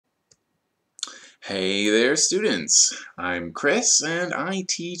Hey there, students. I'm Chris, and I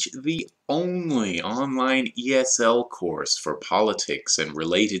teach the only online ESL course for politics and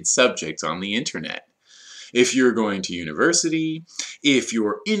related subjects on the internet. If you're going to university, if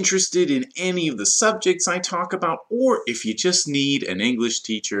you're interested in any of the subjects I talk about, or if you just need an English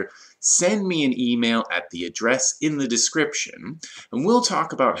teacher, send me an email at the address in the description, and we'll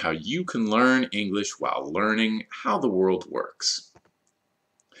talk about how you can learn English while learning how the world works.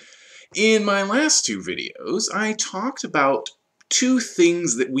 In my last two videos, I talked about two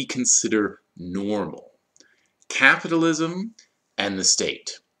things that we consider normal: capitalism and the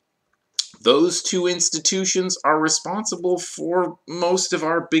state. Those two institutions are responsible for most of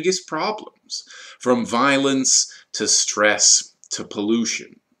our biggest problems, from violence to stress to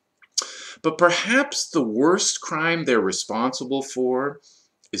pollution. But perhaps the worst crime they're responsible for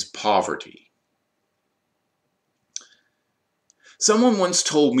is poverty. Someone once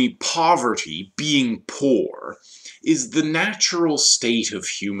told me poverty, being poor, is the natural state of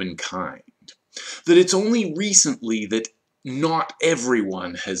humankind. That it's only recently that not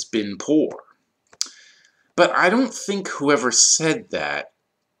everyone has been poor. But I don't think whoever said that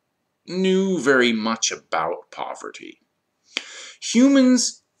knew very much about poverty.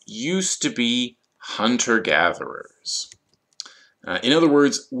 Humans used to be hunter-gatherers. In other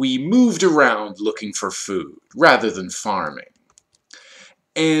words, we moved around looking for food rather than farming.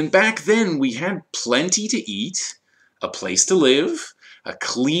 And back then we had plenty to eat, a place to live, a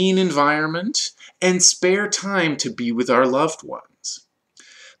clean environment, and spare time to be with our loved ones.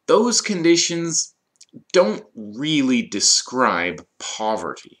 Those conditions don't really describe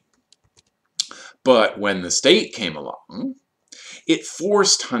poverty. But when the state came along, it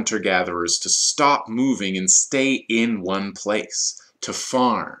forced hunter-gatherers to stop moving and stay in one place, to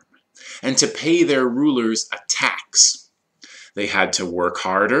farm, and to pay their rulers a tax. They had to work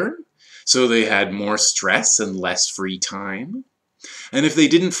harder, so they had more stress and less free time. And if they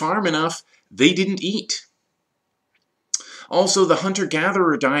didn't farm enough, they didn't eat. Also, the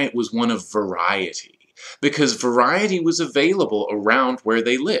hunter-gatherer diet was one of variety, because variety was available around where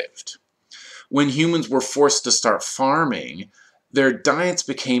they lived. When humans were forced to start farming, their diets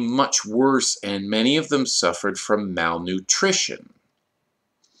became much worse, and many of them suffered from malnutrition.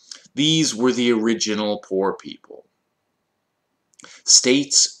 These were the original poor people.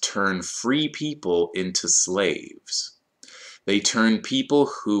 States turn free people into slaves. They turn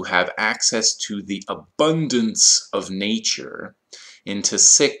people who have access to the abundance of nature into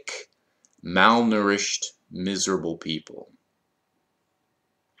sick, malnourished, miserable people.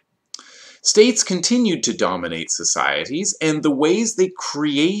 States continued to dominate societies, and the ways they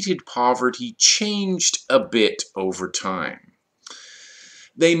created poverty changed a bit over time.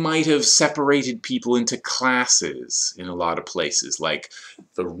 They might have separated people into classes in a lot of places, like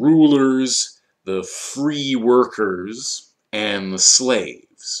the rulers, the free workers, and the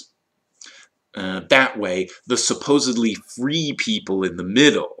slaves. That way, the supposedly free people in the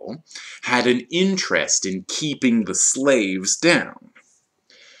middle had an interest in keeping the slaves down.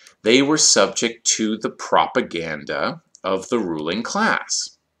 They were subject to the propaganda of the ruling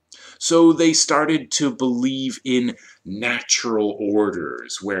class. So they started to believe in natural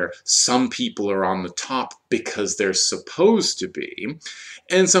orders, where some people are on the top because they're supposed to be,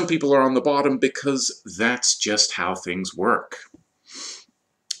 and some people are on the bottom because that's just how things work.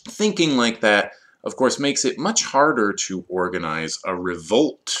 Thinking like that, of course, makes it much harder to organize a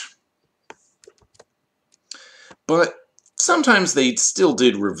revolt. But sometimes they still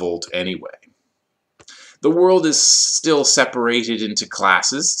did revolt anyway. The world is still separated into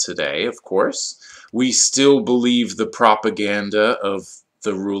classes today, of course. We still believe the propaganda of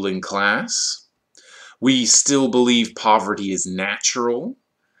the ruling class. We still believe poverty is natural.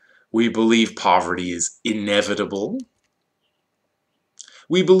 We believe poverty is inevitable.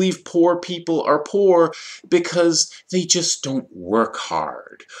 We believe poor people are poor because they just don't work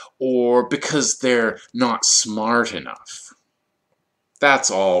hard, or because they're not smart enough. That's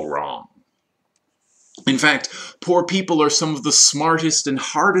all wrong. In fact, poor people are some of the smartest and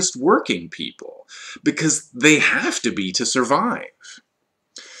hardest working people, because they have to be to survive.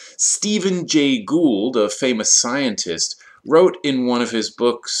 Stephen Jay Gould, a famous scientist, wrote in one of his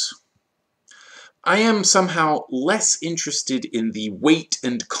books, "I am somehow less interested in the weight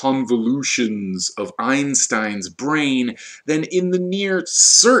and convolutions of Einstein's brain than in the near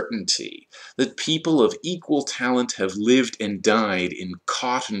certainty that people of equal talent have lived and died in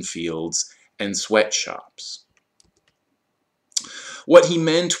cotton fields and sweatshops." What he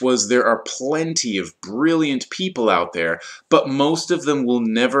meant was there are plenty of brilliant people out there, but most of them will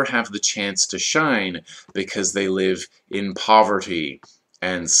never have the chance to shine because they live in poverty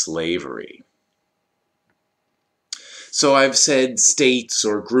and slavery. So I've said states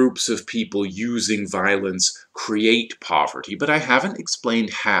or groups of people using violence create poverty, but I haven't explained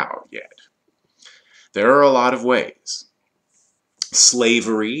how yet. There are a lot of ways.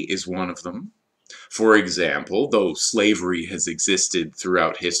 Slavery is one of them. For example, though slavery has existed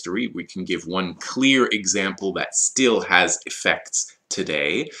throughout history, we can give one clear example that still has effects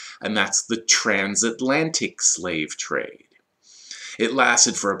today, and that's the transatlantic slave trade. It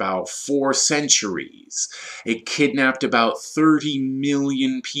lasted for about 4 centuries. It kidnapped about 30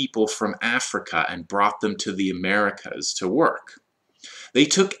 million people from Africa and brought them to the Americas to work. They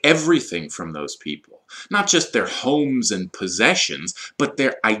took everything from those people, not just their homes and possessions, but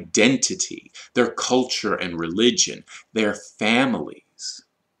their identity, their culture and religion, their families.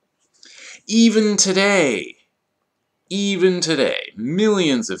 Even today,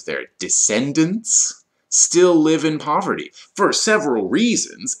 millions of their descendants still live in poverty for several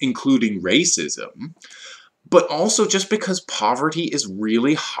reasons, including racism, but also just because poverty is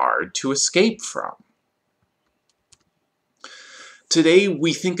really hard to escape from. Today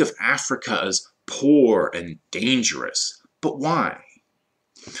we think of Africa as poor and dangerous, but why?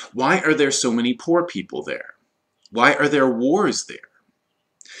 Why are there so many poor people there? Why are there wars there?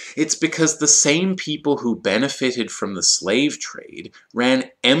 It's because the same people who benefited from the slave trade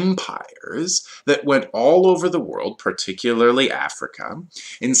ran empires that went all over the world, particularly Africa,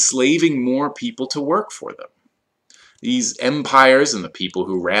 enslaving more people to work for them. These empires and the people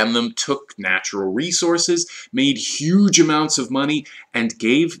who ran them took natural resources, made huge amounts of money, and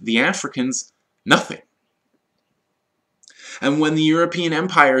gave the Africans nothing. And when the European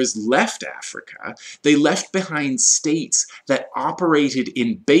empires left Africa, they left behind states that operated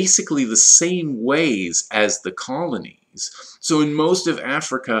in basically the same ways as the colonies. So in most of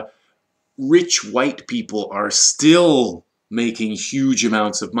Africa, rich white people are still making huge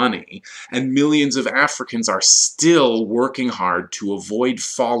amounts of money, and millions of Africans are still working hard to avoid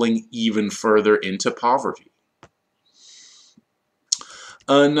falling even further into poverty.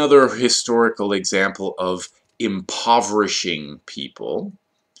 Another historical example of impoverishing people,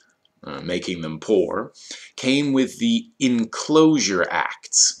 making them poor, came with the Enclosure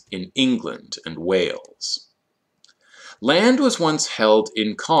Acts in England and Wales. Land was once held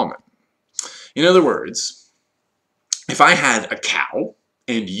in common. In other words, if I had a cow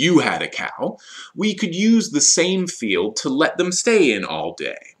and you had a cow, we could use the same field to let them stay in all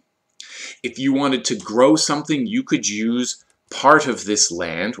day. If you wanted to grow something, you could use part of this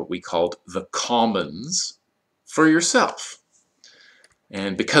land, what we called the commons, for yourself.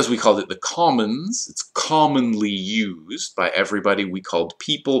 And because we called it the commons, it's commonly used by everybody. We called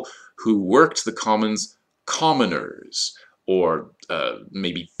people who worked the commons commoners, or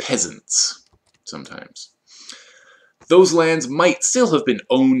maybe peasants sometimes. Those lands might still have been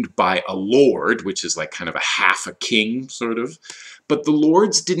owned by a lord, which is like kind of a half a king, sort of, but the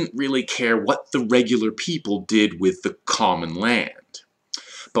lords didn't really care what the regular people did with the common land.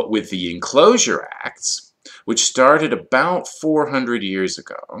 But with the Enclosure Acts, which started about 400 years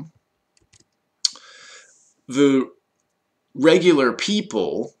ago, the regular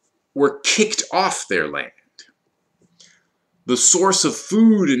people were kicked off their land. The source of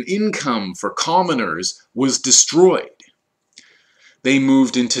food and income for commoners was destroyed. They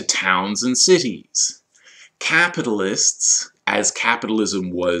moved into towns and cities. Capitalists, as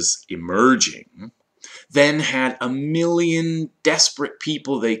capitalism was emerging, then had 1 million desperate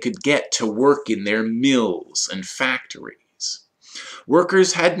people they could get to work in their mills and factories.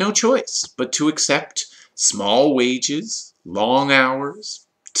 Workers had no choice but to accept small wages, long hours,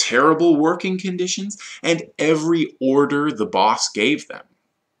 terrible working conditions, and every order the boss gave them.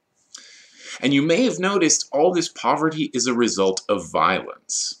 And you may have noticed all this poverty is a result of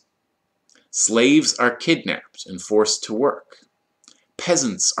violence. Slaves are kidnapped and forced to work.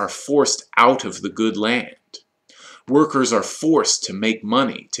 Peasants are forced out of the good land. Workers are forced to make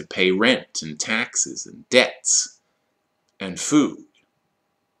money to pay rent and taxes and debts and food.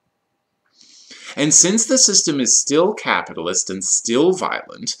 And since the system is still capitalist and still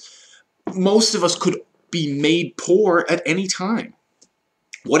violent, most of us could be made poor at any time.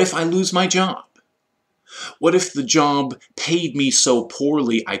 What if I lose my job? What if the job paid me so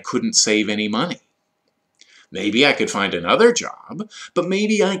poorly I couldn't save any money? Maybe I could find another job, but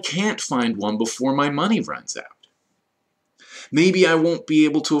maybe I can't find one before my money runs out. Maybe I won't be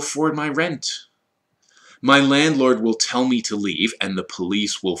able to afford my rent. My landlord will tell me to leave, and the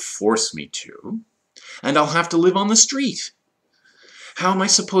police will force me to, and I'll have to live on the street. How am I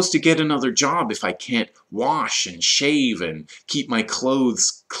supposed to get another job if I can't wash and shave and keep my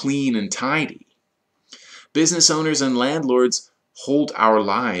clothes clean and tidy? Business owners and landlords hold our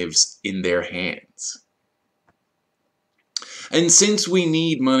lives in their hands. And since we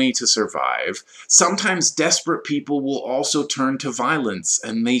need money to survive, sometimes desperate people will also turn to violence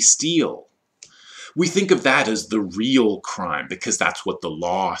and they steal. We think of that as the real crime because that's what the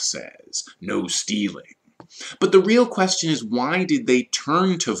law says, no stealing. But the real question is, why did they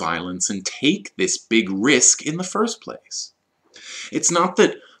turn to violence and take this big risk in the first place? It's not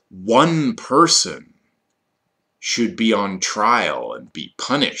that one person should be on trial and be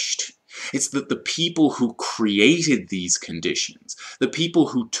punished. It's that the people who created these conditions, the people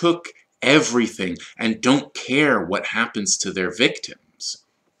who took everything and don't care what happens to their victims,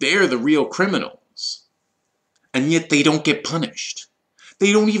 they're the real criminals. And yet they don't get punished.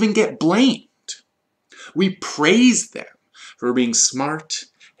 They don't even get blamed. We praise them for being smart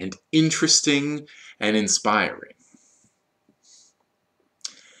and interesting and inspiring.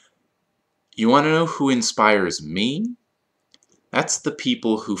 You want to know who inspires me? That's the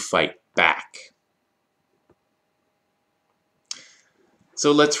people who fight back.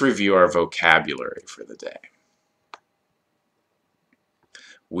 So let's review our vocabulary for the day.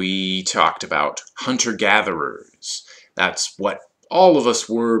 We talked about hunter-gatherers. That's what all of us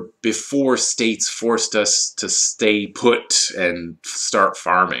were before states forced us to stay put and start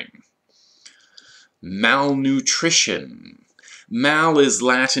farming. Malnutrition. Mal is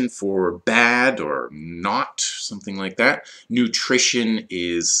Latin for bad or not, something like that. Nutrition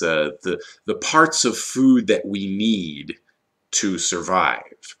is the parts of food that we need to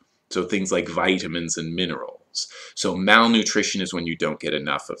survive. So things like vitamins and minerals. So malnutrition is when you don't get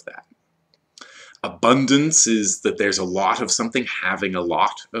enough of that. Abundance is that there's a lot of something, having a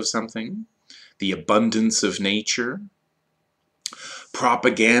lot of something. The abundance of nature.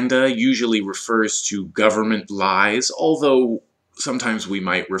 Propaganda usually refers to government lies, although sometimes we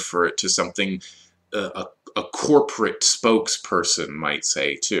might refer it to something a corporate spokesperson might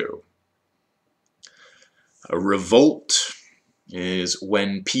say too. A revolt is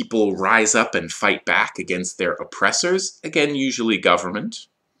when people rise up and fight back against their oppressors, again usually government.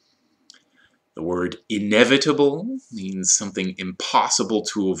 The word inevitable means something impossible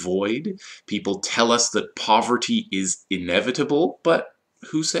to avoid. People tell us that poverty is inevitable, but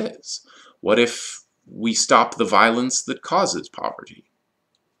who says? What if we stop the violence that causes poverty?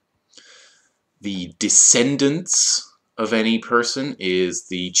 The descendants of any person is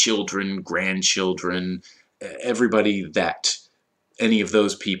the children, grandchildren, everybody that any of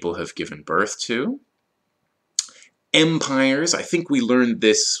those people have given birth to. Empires, I think we learned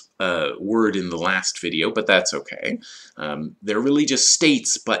this word in the last video, but that's okay. They're really just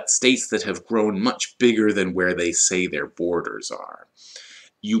states, but states that have grown much bigger than where they say their borders are.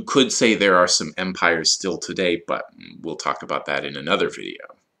 You could say there are some empires still today, but we'll talk about that in another video.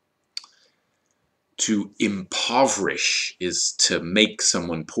 To impoverish is to make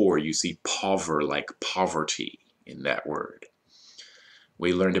someone poor. You see pover like poverty in that word.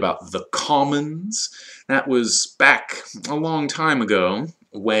 We learned about the commons. That was back a long time ago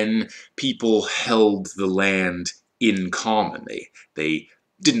when people held the land in common. They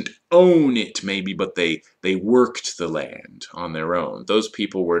didn't own it maybe, but they worked the land on their own. Those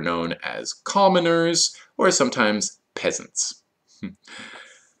people were known as commoners or sometimes peasants.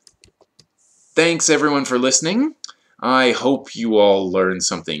 Thanks everyone for listening. I hope you all learned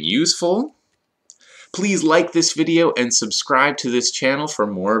something useful. Please like this video and subscribe to this channel for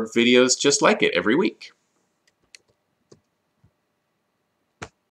more videos just like it every week.